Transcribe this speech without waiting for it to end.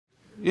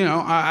You know,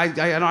 I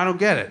don't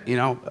get it. You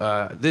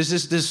know, there's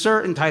this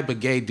certain type of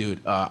gay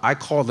dude. I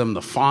call them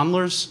the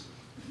Fondlers.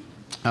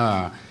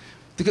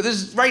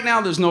 Because right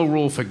now there's no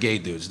rule for gay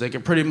dudes. They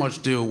can pretty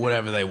much do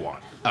whatever they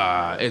want.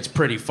 It's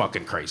pretty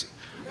fucking crazy.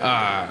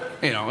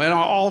 You know, and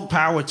all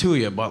power to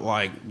you, but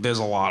like, there's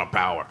a lot of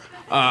power.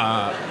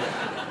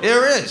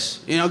 There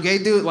is, you know, gay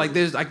dude, like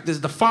there's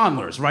the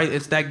Fondlers, right?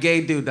 It's that gay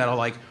dude that'll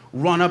like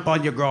run up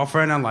on your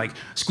girlfriend and like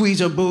squeeze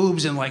her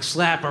boobs and like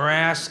slap her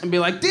ass and be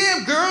like,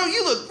 damn girl,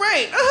 you look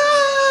great.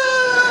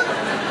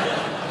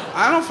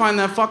 I don't find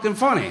that fucking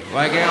funny,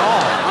 like at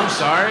all. I'm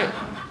sorry.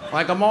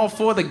 Like I'm all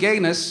for the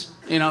gayness.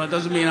 You know, it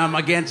doesn't mean I'm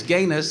against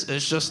gayness.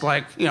 It's just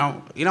like, you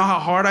know how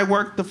hard I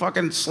work to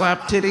fucking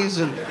slap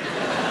titties and,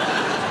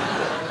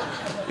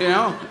 you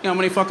know how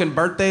many fucking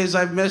birthdays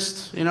I've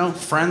missed, you know,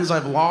 friends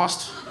I've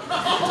lost,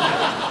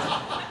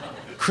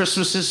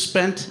 Christmases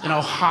spent in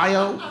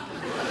Ohio,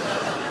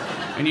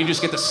 and you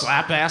just get to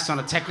slap ass on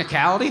a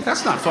technicality?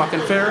 That's not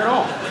fucking fair at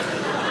all.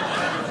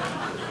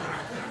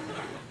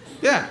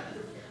 Yeah,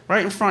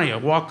 right in front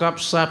of you, walk up,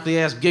 slap the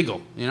ass,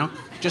 giggle, you know,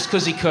 just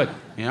because he could,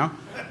 you know?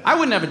 I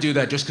would never do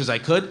that just because I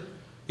could,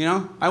 you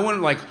know? I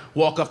wouldn't like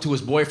walk up to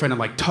his boyfriend and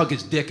like tug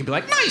his dick and be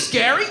like, nice,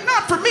 Gary,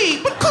 not for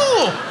me, but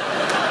cool.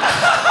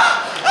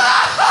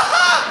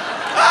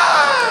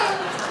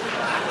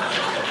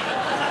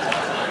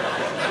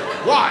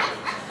 Why?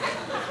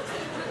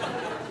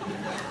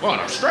 What,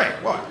 I'm straight,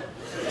 what?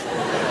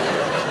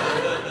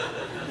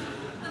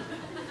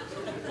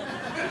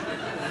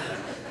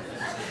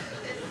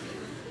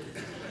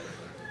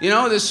 You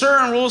know, there's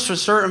certain rules for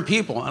certain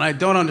people, and I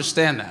don't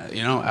understand that,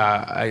 you know?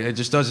 It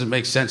just doesn't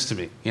make sense to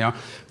me, you know?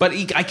 But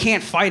I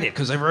can't fight it,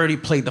 because I've already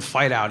played the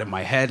fight out in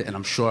my head, and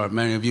I'm sure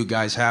many of you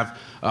guys have,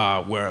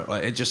 where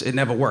it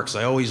never works.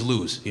 I always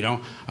lose, you know?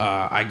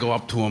 I go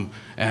up to him,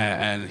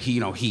 and he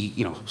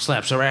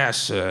slaps her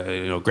ass,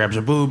 grabs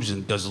her boobs,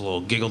 and does a little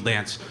giggle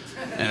dance.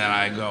 And then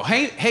I go,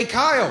 hey,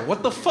 Kyle,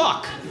 what the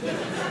fuck?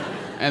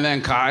 And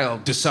then Kyle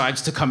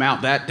decides to come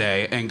out that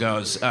day and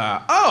goes,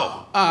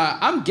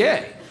 I'm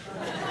gay.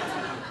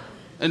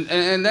 And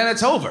then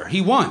it's over. He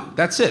won.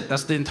 That's it.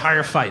 That's the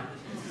entire fight.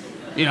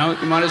 You know,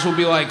 you might as well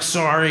be like,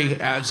 sorry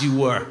as you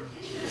were.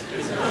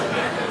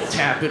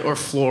 Tap it or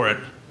floor it,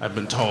 I've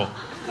been told.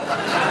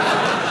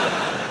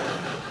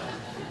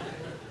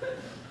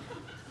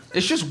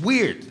 It's just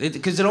weird,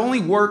 because it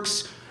only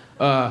works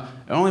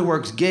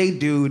gay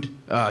dude,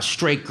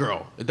 straight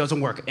girl. It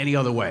doesn't work any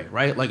other way,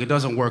 right? Like, it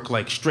doesn't work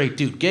like straight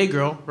dude, gay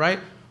girl, right?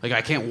 Like,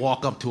 I can't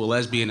walk up to a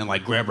lesbian and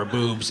like grab her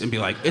boobs and be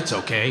like, it's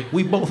okay,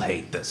 we both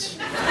hate this.